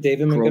out.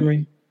 David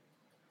Montgomery?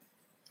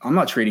 I'm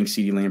not trading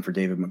CeeDee Lamb for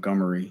David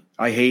Montgomery.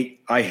 I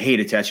hate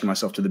attaching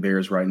myself to the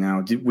Bears right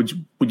now.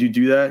 Would you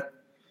do that?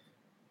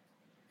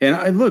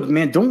 And look,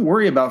 man, don't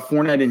worry about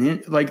Fournette and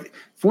Henry. Like,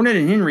 Fournette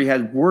and Henry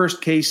had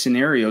worst case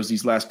scenarios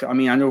these last. I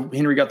mean, I know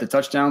Henry got the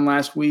touchdown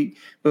last week,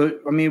 but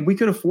I mean, we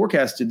could have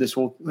forecasted this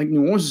whole. Like,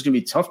 New Orleans is going to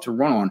be tough to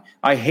run on.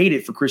 I hate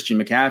it for Christian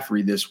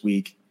McCaffrey this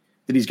week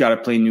that he's got to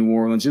play New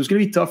Orleans. It was going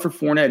to be tough for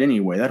Fournette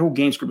anyway. That whole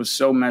game script was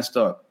so messed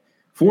up.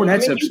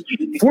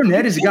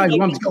 Fournette is a guy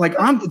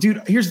who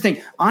dude. Here's the thing: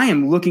 I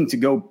am looking to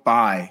go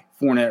buy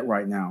Fournette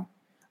right now.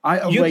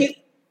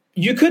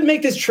 You could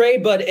make this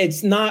trade, but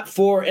it's not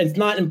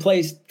in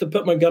place to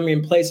put Montgomery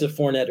in place of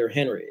Fournette or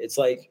Henry. It's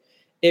like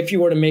if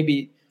you were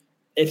to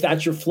if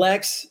that's your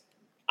flex,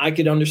 I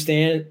could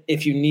understand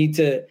if you're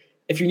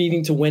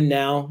needing to win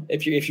now,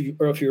 if you're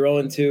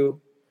 0-2.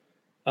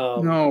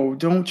 No,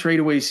 don't trade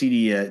away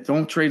CD yet.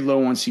 Don't trade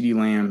low on CD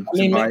Lamb.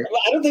 I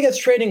don't think that's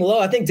trading low.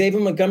 I think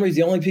David Montgomery is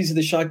the only piece of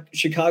the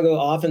Chicago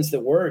offense that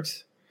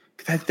works.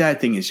 That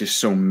thing is just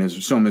so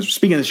miserable.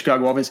 Speaking of the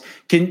Chicago offense,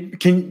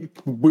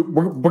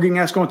 we're getting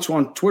asked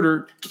on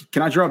Twitter,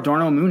 can I drop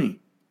Darnell Mooney?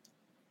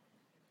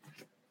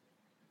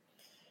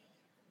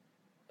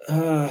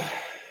 I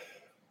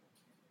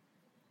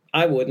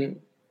wouldn't.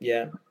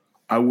 Yeah.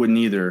 I wouldn't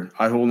either.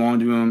 I'd hold on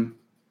to him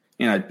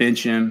and I'd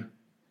bench him.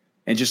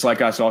 And just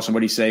like I saw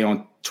somebody say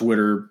on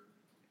Twitter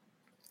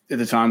at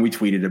the time we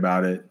tweeted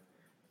about it,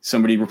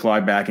 somebody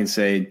replied back and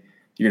said,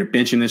 you're going to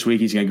bench him this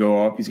week. He's going to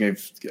go up. He's going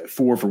to get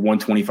 4 for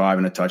 125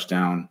 and a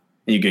touchdown.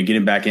 And you're going to get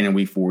him back in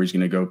week 4. He's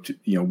going to go to,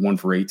 1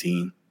 for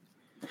 18.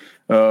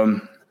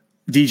 DJ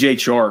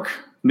Chark,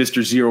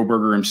 Mr. Zero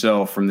Burger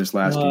himself from this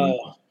last game.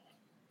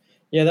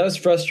 Yeah, that was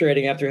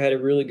frustrating after he had a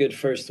really good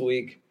first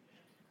week.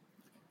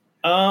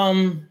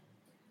 I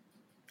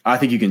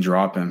think you can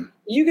drop him.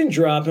 You can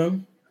drop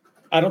him.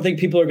 I don't think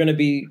people are going to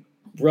be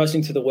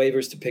rushing to the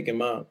waivers to pick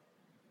him up.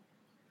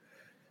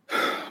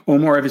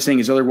 Omar Evans saying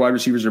his other wide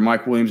receivers are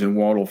Mike Williams and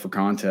Waddle for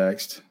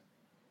context.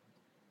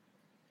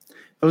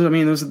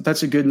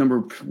 That's a good number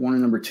 1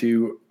 and number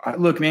 2.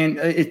 Look, man,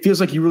 it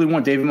feels like you really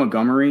want David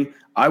Montgomery.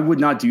 I would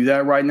not do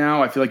that right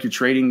now. I feel like you're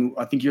trading.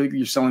 I think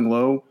you're selling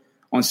low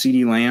on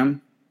CeeDee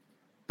Lamb.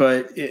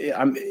 But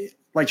I'm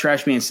like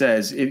Trash Man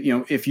says,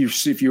 if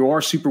you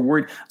are super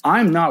worried,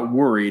 I'm not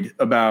worried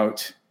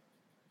about.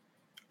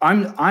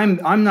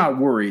 I'm not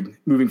worried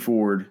moving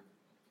forward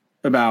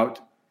about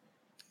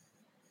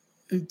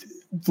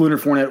Leonard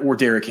Fournette or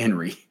Derrick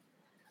Henry.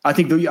 I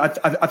think you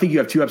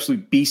have 2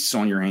 absolute beasts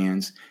on your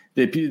hands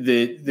that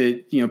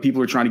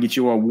people are trying to get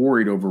you all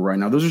worried over right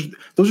now. Those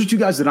are 2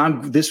 guys that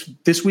I'm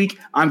this week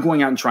I'm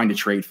going out and trying to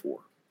trade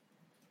for.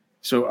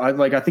 So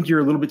I think you're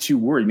a little bit too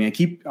worried, man.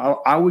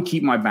 I would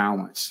keep my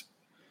balance.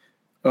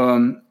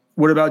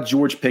 What about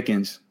George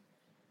Pickens?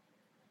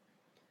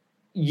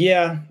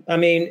 Yeah, I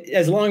mean,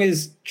 as long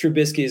as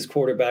Trubisky is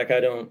quarterback,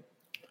 I'm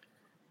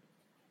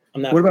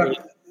not. What about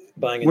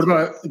buying?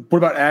 What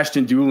about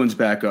Ashton Doolin's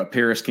backup,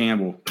 Paris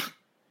Campbell?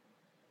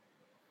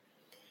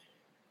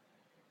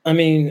 I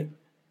mean,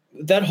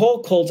 that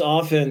whole Colts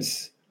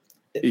offense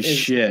is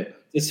shit.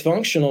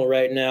 Dysfunctional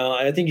right now.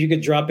 I think you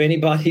could drop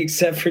anybody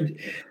except for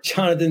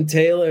Jonathan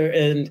Taylor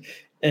and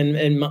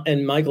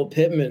Michael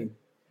Pittman.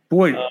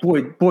 Boy,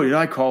 did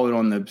I call it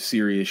on the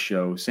Sirius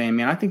show saying,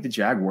 man, I think the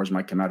Jaguars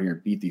might come out here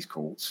and beat these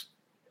Colts.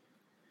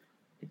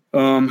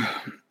 Lifelong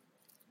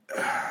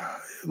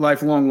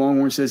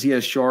Longhorn says he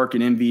has Shark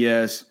and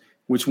MVS.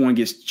 Which one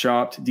gets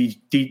chopped?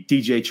 DJ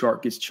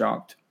Chark gets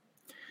chopped.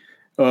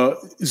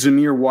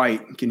 Zamir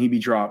White, can he be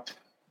dropped?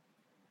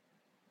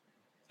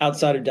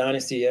 Outside of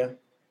Dynasty, yeah.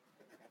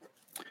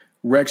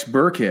 Rex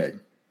Burkhead,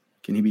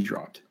 can he be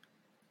dropped?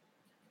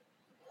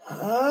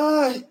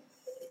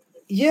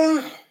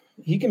 Yeah.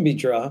 He can be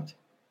dropped.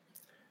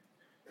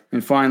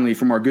 And finally,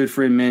 from our good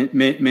friend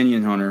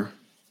Minion Hunter.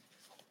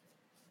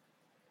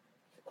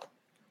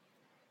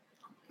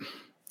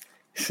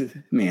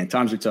 Man,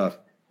 times are tough.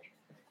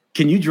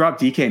 Can you drop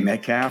DK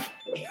Metcalf?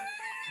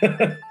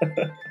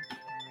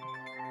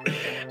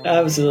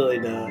 Absolutely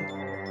not.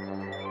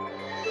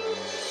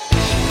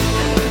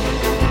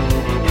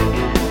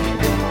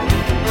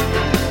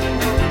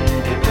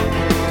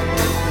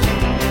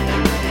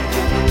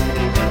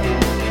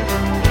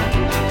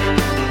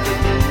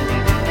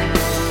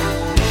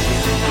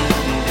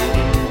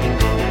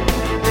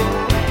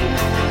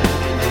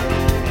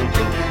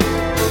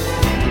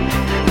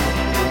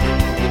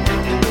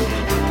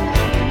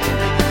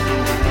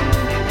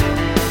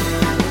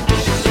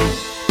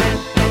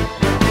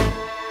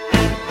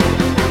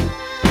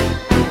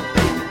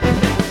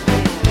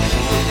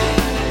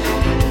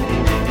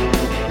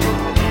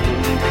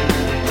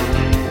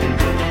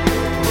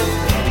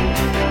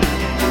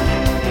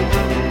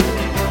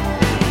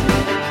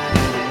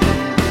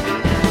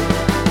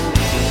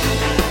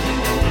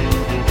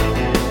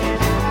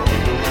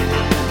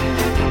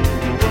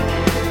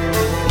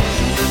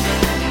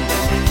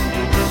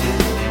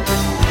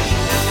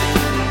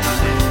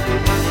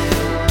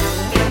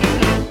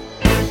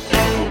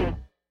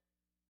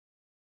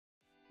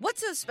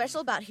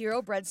 special about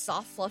Hero Bread's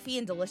soft, fluffy,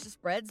 and delicious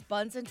breads,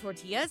 buns, and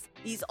tortillas?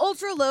 These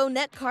ultra-low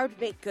net-carb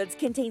baked goods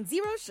contain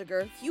zero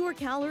sugar, fewer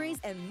calories,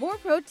 and more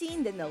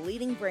protein than the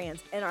leading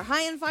brands, and are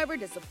high in fiber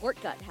to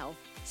support gut health.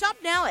 Shop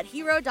now at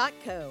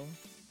Hero.co.